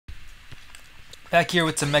Back here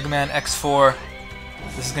with some Mega Man X4.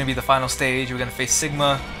 This is going to be the final stage. We're going to face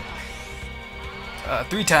Sigma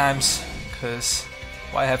 3 times, because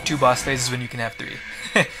why have 2 boss phases when you can have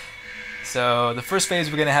 3? So the first phase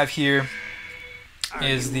we're going to have here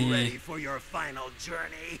is the ready for your final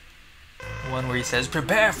journey? one where he says,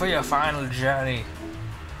 "Prepare for your final journey."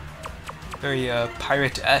 Very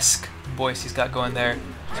pirate-esque voice he's got going there.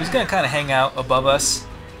 So he's going to kind of hang out above us,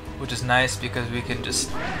 which is nice because we can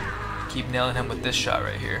just keep nailing him with this shot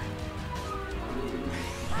right here.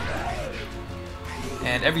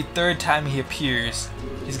 And every 3rd time he appears,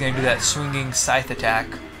 he's going to do that swinging scythe attack,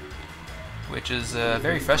 which is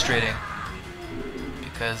very frustrating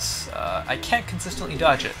because I can't consistently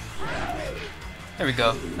dodge it. There we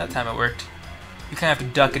go. That time it worked. You kind of have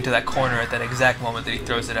to duck into that corner at that exact moment that he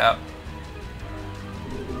throws it out.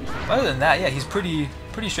 But other than that, yeah, he's pretty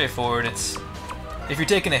straightforward. It's if you're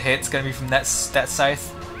taking a hit, it's gonna be from that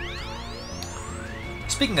scythe.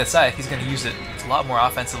 Speaking of scythe, he's gonna use it a lot more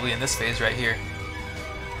offensively in this phase right here.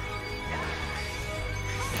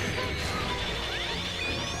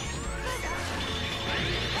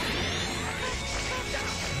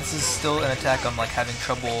 This is still an attack I'm like having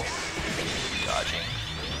trouble dodging.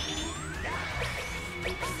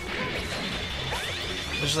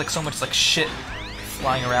 There's like so much like shit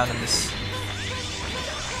flying around in this.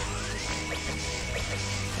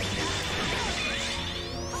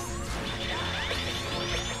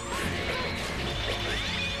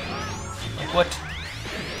 Like what?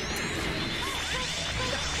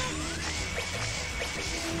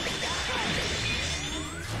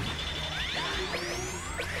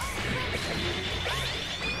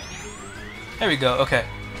 There we go. Okay,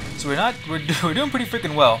 so we're doing pretty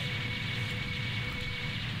freaking well.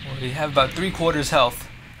 We have about 3/4 health,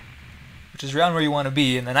 which is around where you want to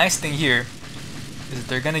be. And the nice thing here is that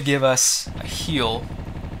they're gonna give us a heal,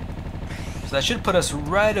 so that should put us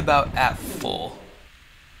right about at full.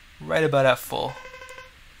 Right about at full.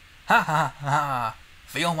 Ha ha ha ha!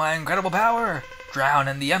 Feel my incredible power! Drown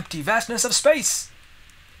in the empty vastness of space!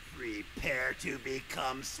 Prepare to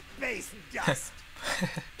become space dust!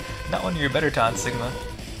 Not one of your better taunts, Sigma.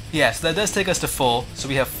 Yeah, so that does take us to full. So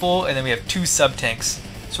we have full, and then we have 2 sub-tanks.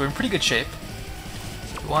 So we're in pretty good shape.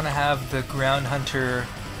 We want to have the Ground Hunter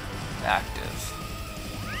active.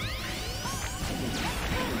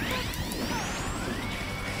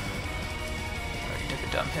 Already took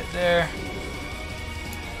a dumb hit there.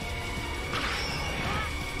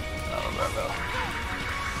 Oh, Barbo.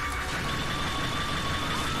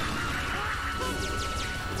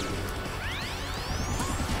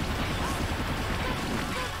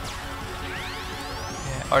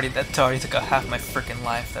 That already took out half my frickin'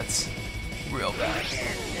 life. That's real bad.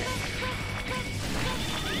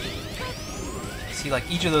 See, like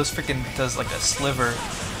each of those frickin' does like a sliver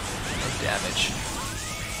of damage.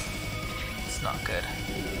 It's not good.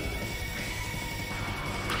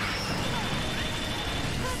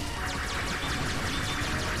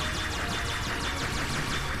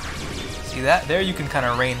 See that? There you can kind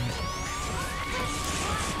of rain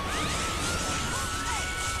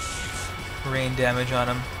damage on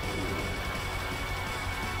him.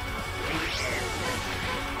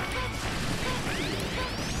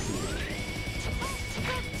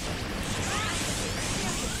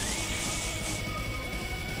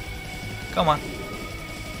 Come on.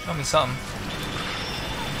 Show me something.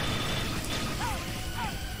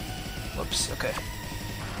 Whoops, okay.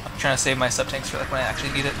 I'm trying to save my sub-tanks for like when I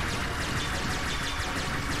actually need it.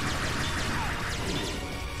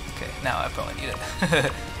 Okay, now I probably need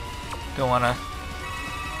it. Don't wanna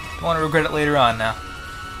regret it later on now.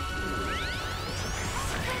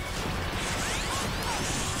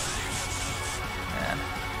 Man.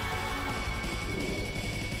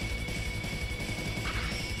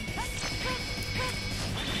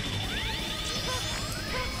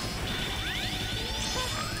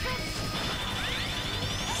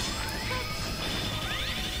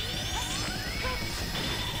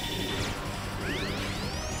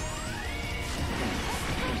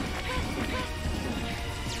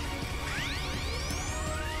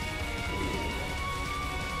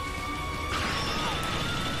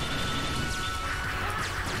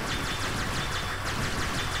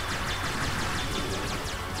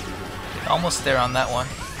 Almost there on that one.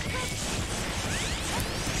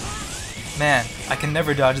 Man, I can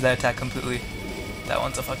never dodge that attack completely. That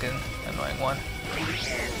one's a fucking annoying one.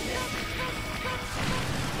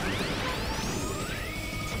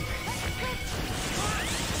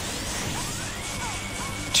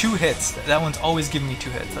 Two hits. That one's always giving me 2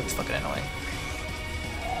 hits. That's fucking annoying.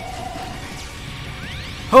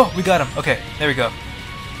 Oh, we got him. Okay, there we go.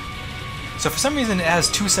 So for some reason it has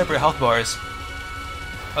 2 separate health bars.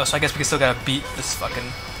 Oh, so I guess we still gotta beat this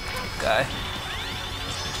fucking guy.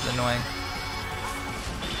 Which is annoying.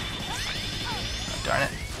 Oh, darn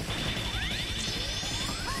it.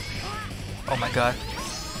 Oh my god.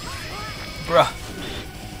 Bruh.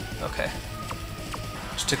 Okay.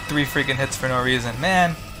 Just took 3 freaking hits for no reason.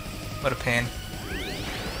 Man, what a pain.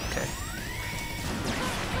 Okay.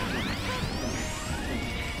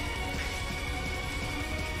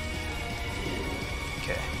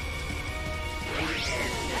 Okay.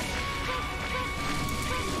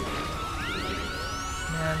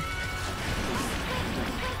 Man.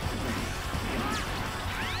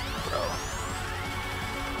 Bro.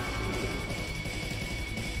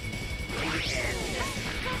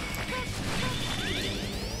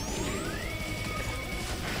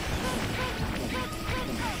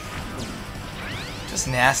 Just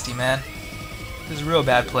nasty, man. This is a real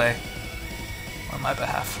bad play on my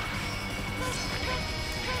behalf.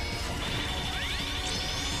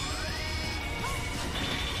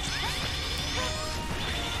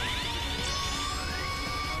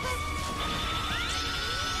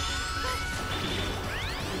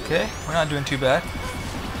 Okay, we're not doing too bad.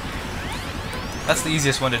 That's the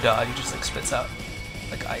easiest one to dodge. He just like spits out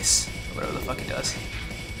like ice or whatever the fuck he does.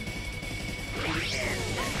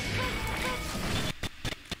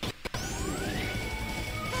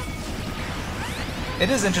 It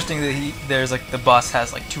is interesting that there's like the boss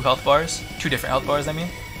has like 2 health bars, 2 different health bars. I mean,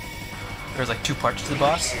 there's like 2 parts to the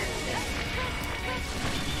boss.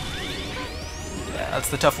 Yeah, that's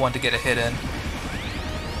the tough one to get a hit in.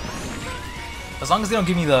 As long as they don't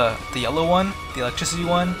give me the yellow one, the electricity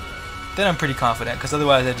one, then I'm pretty confident. Because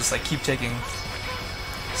otherwise, I just like keep taking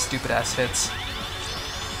stupid ass hits.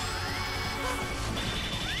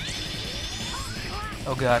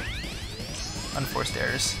 Oh god, unforced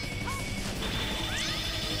errors.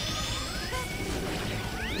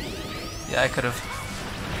 Yeah, I could have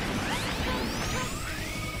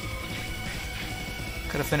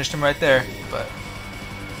finished him right there, but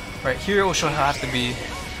right here it will have to be.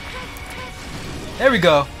 There we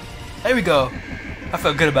go. There we go. I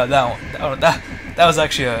felt good about that one. That was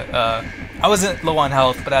actually a. I wasn't low on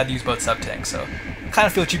health, but I had to use both sub tanks, so kind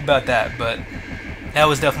of feel cheap about that. But that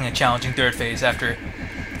was definitely a challenging third phase after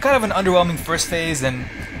kind of an underwhelming first phase and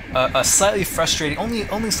a slightly frustrating,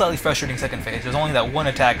 only slightly frustrating second phase. There's only that one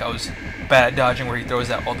attack I was bad at dodging where he throws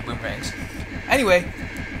out all the boomerangs. Anyway,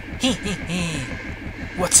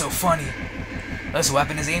 what's so funny? This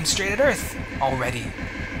weapon is aimed straight at Earth already.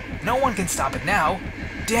 No one can stop it now.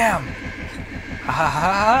 Damn. Ha ha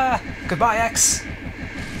ha ha. Goodbye, X.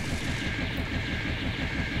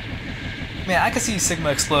 Man, I could see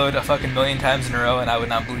Sigma explode a fucking million times in a row and I would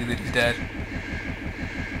not believe that he's dead.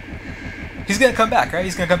 He's gonna come back, right?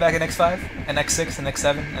 He's gonna come back in X5, and X6, and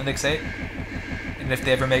X7, and X8. And if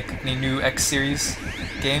they ever make any new X series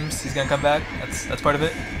games, he's gonna come back. That's part of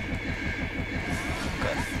it.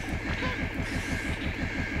 Okay.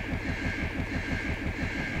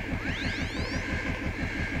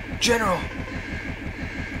 General!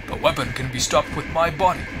 The weapon can be stopped with my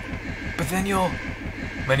body. But then you'll...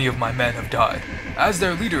 Many of my men have died. As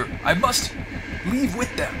their leader, I must leave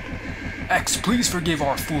with them. X, please forgive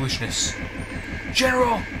our foolishness.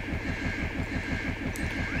 General!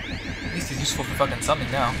 At least he's useful for fucking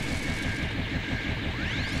something now.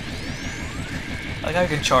 I like how I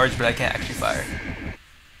can charge, but I can't actually fire.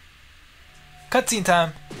 Cutscene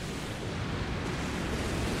time!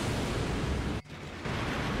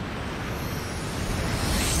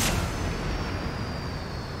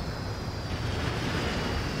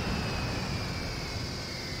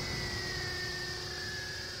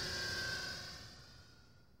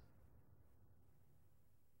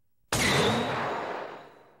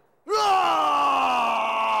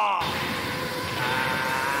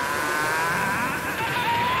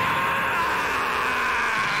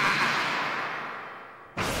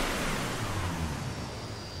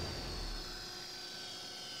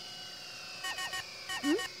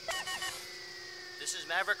 This is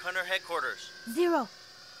Maverick Hunter Headquarters. Zero.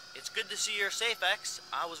 It's good to see you're safe, X.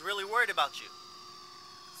 I was really worried about you.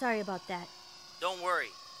 Sorry about that. Don't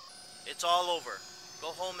worry. It's all over.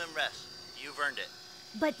 Go home and rest. You've earned it.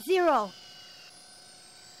 But Zero,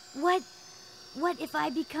 what if I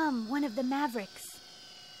become one of the Mavericks?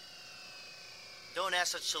 Don't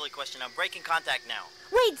ask such a silly question. I'm breaking contact now.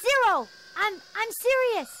 Wait, Zero! I'm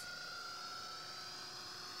serious.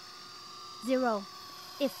 Zero,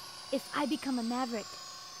 if I become a Maverick,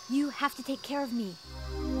 you have to take care of me.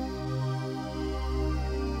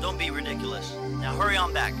 Don't be ridiculous. Now hurry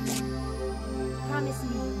on back. Promise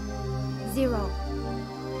me. Zero.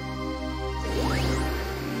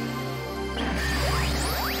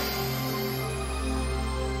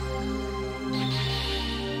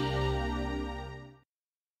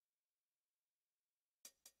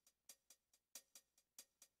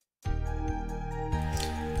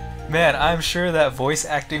 Man, I'm sure that voice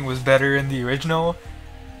acting was better in the original,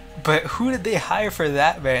 but who did they hire for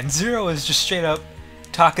that, man? Zero is just straight up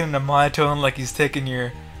talking in a monotone like he's taking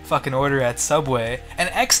your fucking order at Subway. And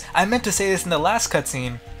X, I meant to say this in the last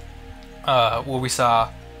cutscene, where we saw,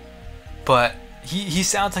 but he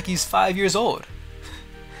sounds like he's 5 years old.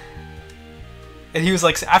 And he was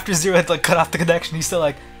like, after Zero had like cut off the connection, he's still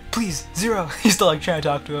like, please, Zero. He's still like trying to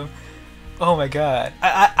talk to him. Oh my god.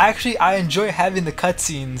 I enjoy having the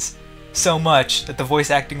cutscenes so much that the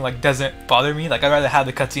voice acting like doesn't bother me. Like I'd rather have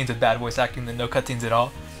the cutscenes with bad voice acting than no cutscenes at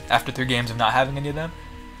all after 3 games of not having any of them.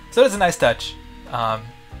 So it's a nice touch. But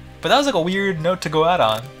that was like a weird note to go out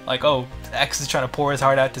on. Like, oh, X is trying to pour his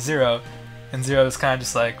heart out to Zero, and Zero is kind of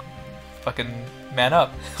just like, fucking man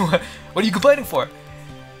up. What are you complaining for?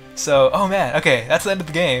 So, oh man, okay, that's the end of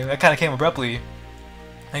the game. That kind of came abruptly.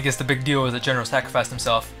 I guess the big deal was that General sacrificed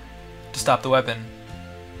himself to stop the weapon.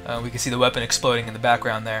 We can see the weapon exploding in the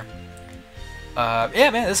background there.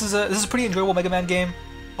 Yeah, man, this is a pretty enjoyable Mega Man game.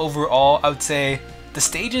 Overall, I would say the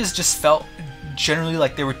stages just felt generally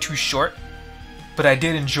like they were too short, but I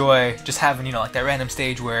did enjoy just having, you know, like that random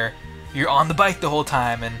stage where you're on the bike the whole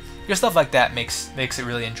time, and just stuff like that makes it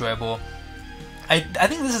really enjoyable. I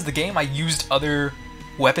think this is the game I used other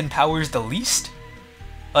weapon powers the least.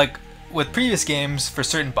 Like with previous games, for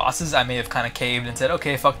certain bosses, I may have kind of caved and said,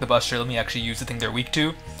 okay, fuck the Buster, let me actually use the thing they're weak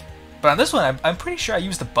to. But on this one, I'm pretty sure I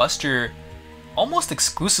used the Buster almost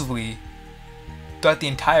exclusively throughout the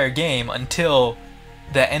entire game until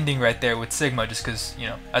that ending right there with Sigma, just because, you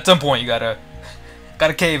know, at some point you gotta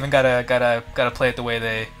cave and gotta play it the way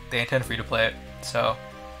they intend for you to play it. So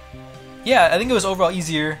yeah, I think it was overall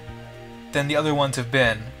easier than the other ones have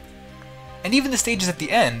been. And even the stages at the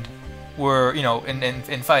end were, you know,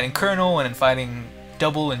 in fighting Colonel and in fighting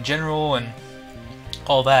Double in general and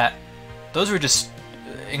all that, those were just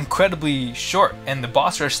incredibly short. And the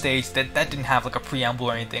boss rush stage, that didn't have like a preamble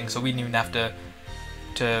or anything, so we didn't even have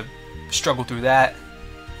to struggle through that.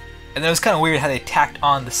 And then it was kind of weird how they tacked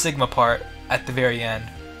on the Sigma part at the very end.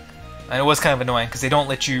 And it was kind of annoying because they don't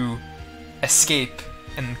let you escape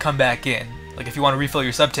and come back in. Like if you want to refill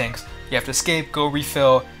your sub-tanks, you have to escape, go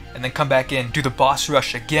refill, and then come back in, do the boss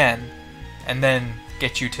rush again, and then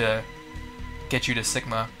get you to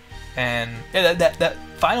Sigma. And yeah, that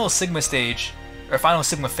final Sigma stage, or final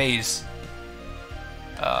Sigma phase,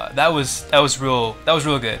 that was real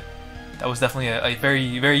good. That was definitely a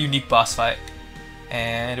very, very unique boss fight,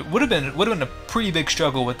 and it would have been a pretty big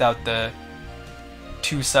struggle without the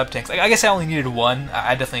 2 sub tanks. Like, I guess I only needed 1.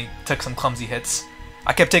 I definitely took some clumsy hits.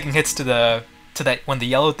 I kept taking hits to that when the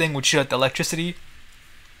yellow thing would shoot out the electricity,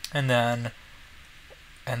 and then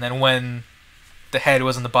when the head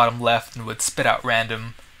was on the bottom left and would spit out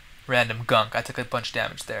random gunk, I took a bunch of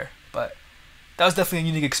damage there. But that was definitely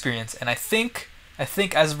a unique experience, and I think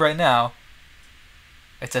as of right now,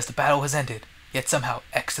 it says the battle has ended, yet somehow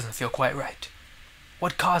X doesn't feel quite right.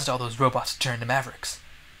 What caused all those robots to turn to Mavericks?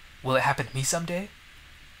 Will it happen to me someday?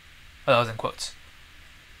 Oh, that was in quotes.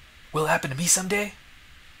 Will it happen to me someday?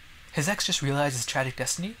 Has X just realized his tragic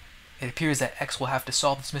destiny? It appears that X will have to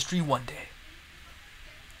solve this mystery one day.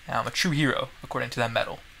 Now, I'm a true hero, according to that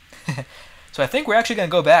medal. So I think we're actually going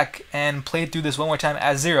to go back and play through this one more time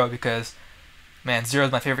as Zero, because, man, Zero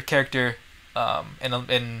is my favorite character, in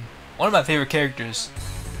one of my favorite characters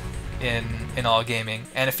in all gaming.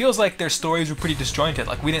 And it feels like their stories were pretty disjointed.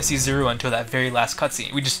 Like, we didn't see Zero until that very last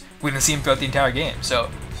cutscene. We didn't see him throughout the entire game. So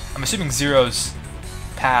I'm assuming Zero's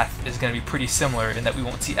path is going to be pretty similar in that we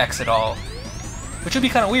won't see X at all, which would be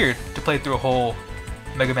kind of weird to play through a whole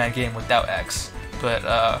Mega Man game without X. But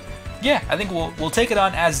yeah, I think we'll take it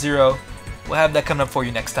on as Zero. We'll have that coming up for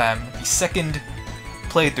you next time, the second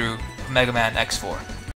playthrough of Mega Man X4.